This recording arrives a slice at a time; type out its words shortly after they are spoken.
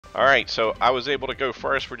Alright, so I was able to go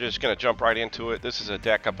first. We're just going to jump right into it. This is a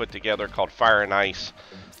deck I put together called Fire and Ice.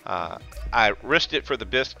 I risked it for the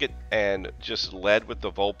biscuit and just led with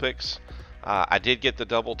the Vulpix. I did get the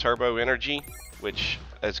double turbo energy, which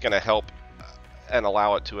is going to help and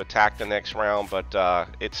allow it to attack the next round, but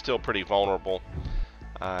it's still pretty vulnerable.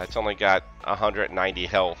 It's only got 190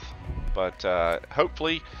 health, but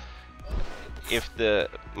hopefully if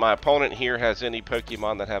my opponent here has any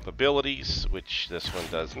Pokemon that have abilities, which this one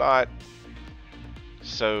does not.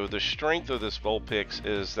 So the strength of this Vulpix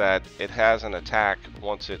is that it has an attack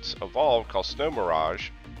once it's evolved called Snow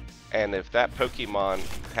Mirage, and if that Pokemon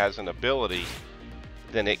has an ability,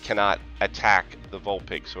 then it cannot attack the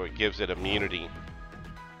Vulpix, so it gives it immunity.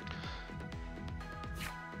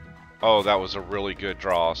 Oh, that was a really good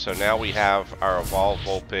draw. So now we have our evolved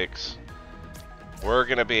Vulpix. We're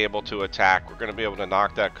going to be able to attack. We're going to be able to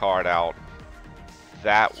knock that card out.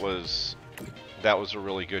 That was a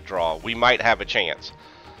really good draw. We might have a chance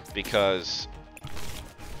because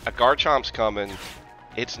a Garchomp's coming.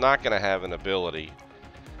 It's not going to have an ability.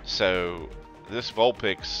 So this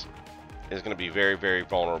Vulpix is going to be very, very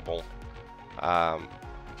vulnerable. The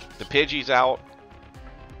Pidgey's out.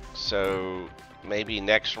 So maybe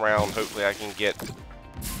next round, hopefully I can get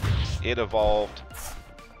it evolved.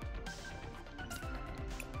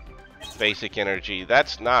 Basic energy,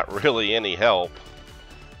 that's not really any help,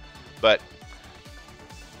 but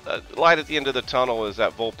light at the end of the tunnel is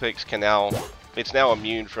that Vulpix can it's now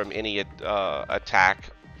immune from any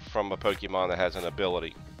attack from a Pokemon that has an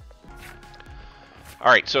ability.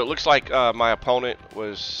 Alright, so it looks like my opponent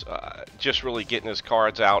was just really getting his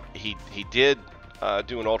cards out. He did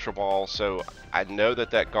do an Ultra Ball, so I know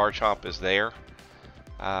that Garchomp is there.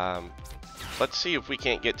 Let's see if we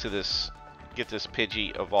can't get this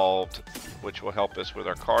Pidgey evolved, which will help us with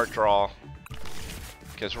our card draw,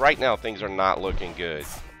 because right now things are not looking good.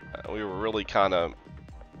 We were really kind of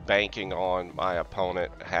banking on my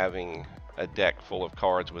opponent having a deck full of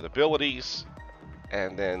cards with abilities,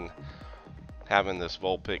 and then having this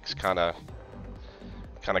Vulpix kind of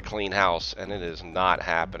clean house, and it is not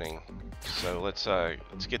happening. So let's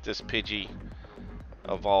get this Pidgey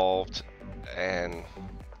evolved and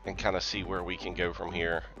kind of see where we can go from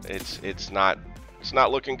here. It's not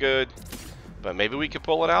looking good, but maybe we could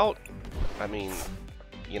pull it out. I mean,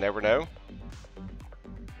 you never know.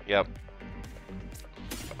 Yep.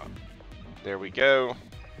 There we go.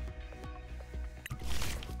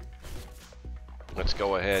 Let's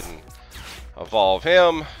go ahead and evolve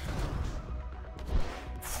him.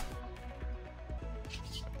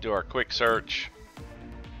 Do our quick search.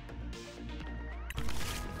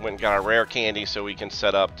 Went and got our rare candy so we can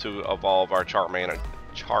set up to evolve our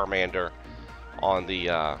Charmander on the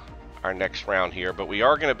our next round here. But we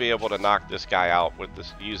are going to be able to knock this guy out with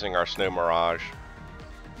this using our Snow Mirage.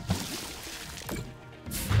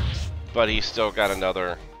 But he's still got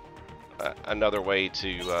another way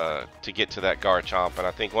to get to that Garchomp, and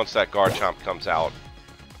I think once that Garchomp comes out,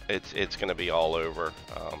 it's going to be all over.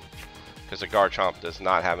 Because the Garchomp does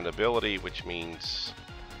not have an ability, which means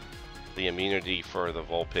the immunity for the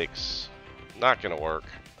Vulpix not going to work.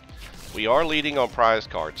 We are leading on prize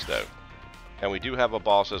cards though, and we do have a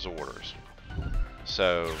boss's orders.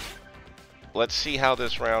 So let's see how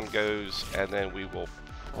this round goes, and then we will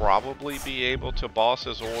probably be able to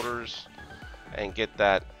boss's orders and get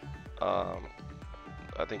that. I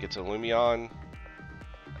think it's a Lumion.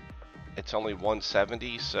 It's only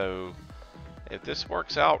 170, so if this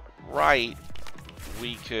works out right,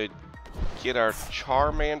 we could get our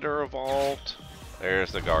Charmander evolved.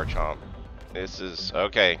 There's the Garchomp. This is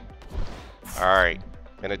okay. Alright.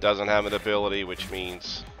 And it doesn't have an ability, which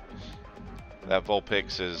means that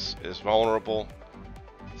Vulpix is vulnerable.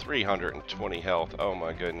 320 health. Oh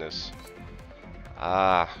my goodness.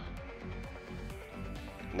 Now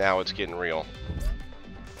it's getting real.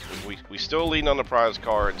 We still leading on the prize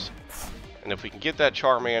cards. And if we can get that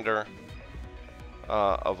Charmander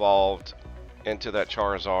evolved into that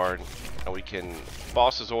Charizard, and we can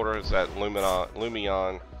boss's orders that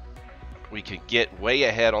Lumion, we could get way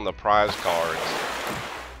ahead on the prize cards.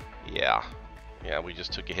 Yeah, we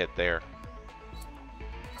just took a hit there.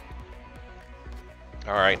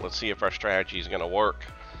 Alright, let's see if our strategy is going to work.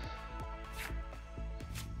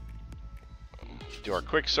 Do our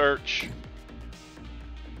quick search.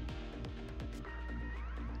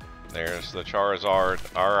 There's the Charizard.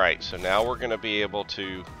 Alright, so now we're going to be able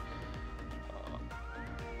to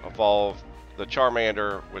evolve the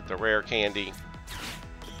Charmander with the rare candy.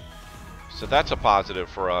 So that's a positive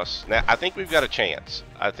for us. Now, I think we've got a chance.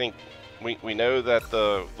 I think we know that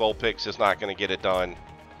the Vulpix is not going to get it done.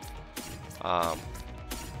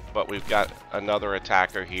 but we've got another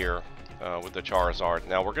attacker here with the Charizard.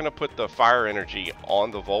 Now we're going to put the fire energy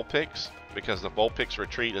on the Vulpix because the Vulpix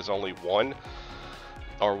retreat is only one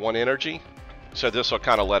energy. So this will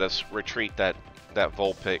kind of let us retreat that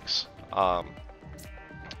Vulpix.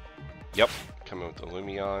 Yep, come in with the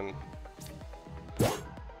Lumion.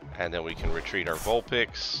 And then we can retreat our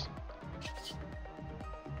Vulpix.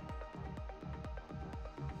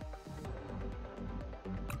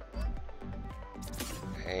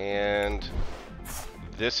 And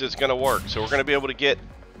this is going to work. So we're going to be able to get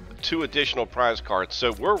 2 additional prize cards.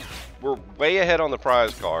 So we're way ahead on the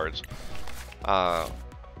prize cards.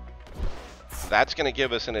 That's going to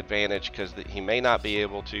give us an advantage because he may not be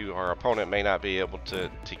able to, our opponent may not be able to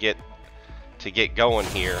get going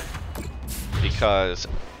here, because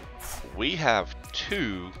we have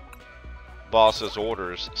 2 boss's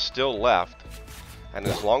orders still left, and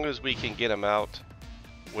as long as we can get them out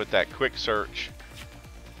with that quick search,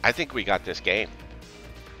 I think we got this game.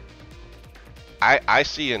 I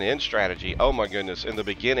see an end strategy. Oh my goodness, in the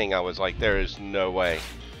beginning I was like, there is no way.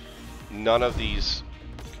 None of these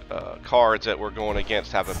cards that we're going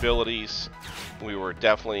against have abilities. We were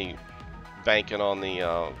definitely banking on the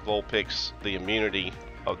Vulpix, the immunity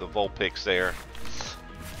of the Vulpix there.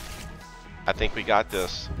 I think we got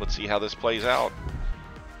this. Let's see how this plays out.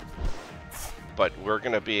 But we're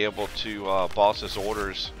going to be able to boss's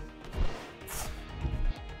orders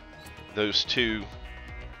those 2.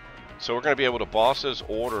 So we're going to be able to boss's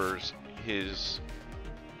orders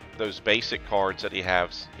those basic cards that he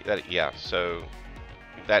has. Yeah, so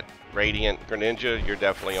that Radiant Greninja, you're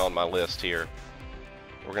definitely on my list here.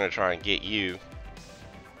 We're going to try and get you,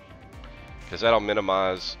 because that'll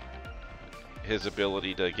minimize his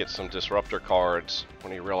ability to get some disruptor cards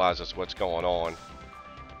when he realizes what's going on.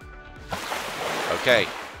 Okay,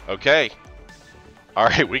 okay.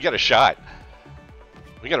 Alright, we got a shot.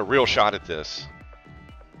 We got a real shot at this.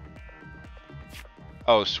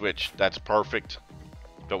 Oh, switch. That's perfect.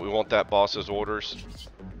 But we want that boss's orders.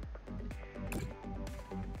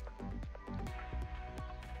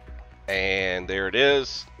 And there it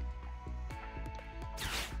is.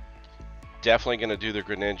 Definitely going to do the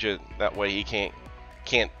Greninja. That way he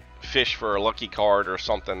can't fish for a lucky card or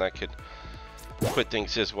something that could put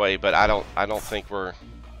things his way. But I don't think we're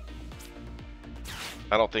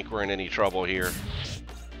in any trouble here.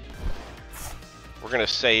 We're going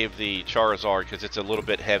to save the Charizard because it's a little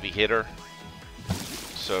bit heavy hitter.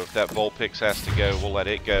 So if that Vulpix has to go, we'll let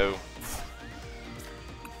it go.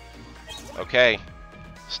 Okay.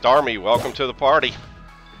 Starmie, welcome to the party.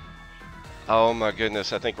 Oh my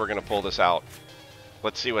goodness, I think we're going to pull this out.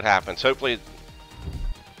 Let's see what happens. Hopefully,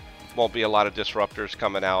 won't be a lot of disruptors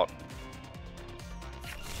coming out.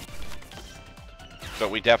 But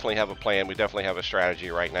we definitely have a plan. We definitely have a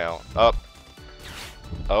strategy right now. Up.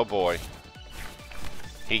 Oh boy.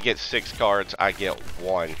 He gets 6 cards. I get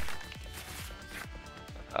 1.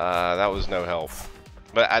 That was no help.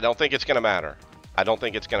 But I don't think it's going to matter. I don't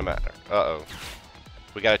think it's going to matter. Uh-oh.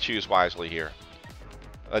 We got to choose wisely here.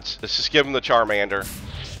 Let's just give him the Charmander.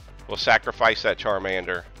 We'll sacrifice that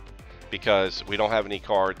Charmander because we don't have any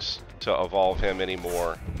cards to evolve him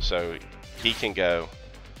anymore. So he can go.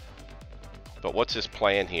 But what's his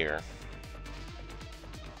plan here?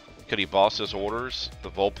 Could he boss his orders? The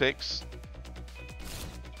Vulpix?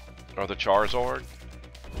 Or the Charizard?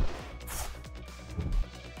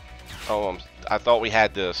 Oh, I thought we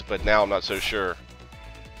had this, but now I'm not so sure.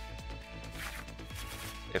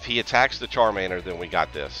 If he attacks the Charmander, then we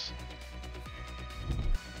got this.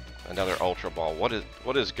 Another Ultra Ball. What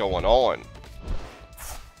is going on?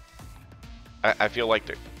 I feel like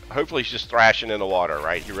hopefully he's just thrashing in the water,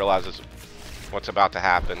 right? He realizes what's about to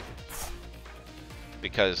happen.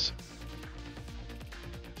 Because...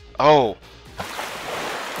 Oh!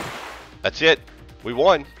 That's it. We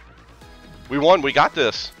won. We won. We got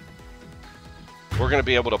this. We're going to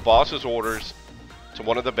be able to boss his orders to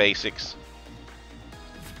one of the basics.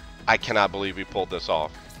 I cannot believe we pulled this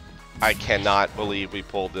off. I cannot believe we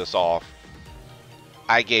pulled this off.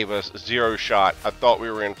 I gave us 0 shot. I thought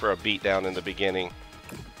we were in for a beatdown in the beginning.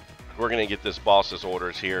 We're going to get this boss's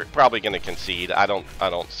orders here. Probably going to concede. I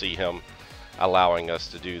don't see him allowing us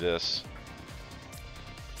to do this.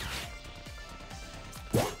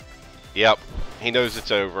 Yep. He knows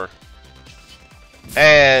it's over.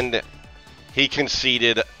 And he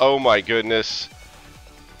conceded. Oh my goodness.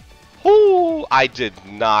 Whoo! I did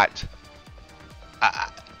not.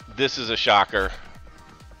 This is a shocker.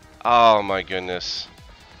 Oh my goodness.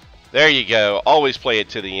 There you go. Always play it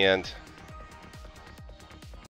to the end.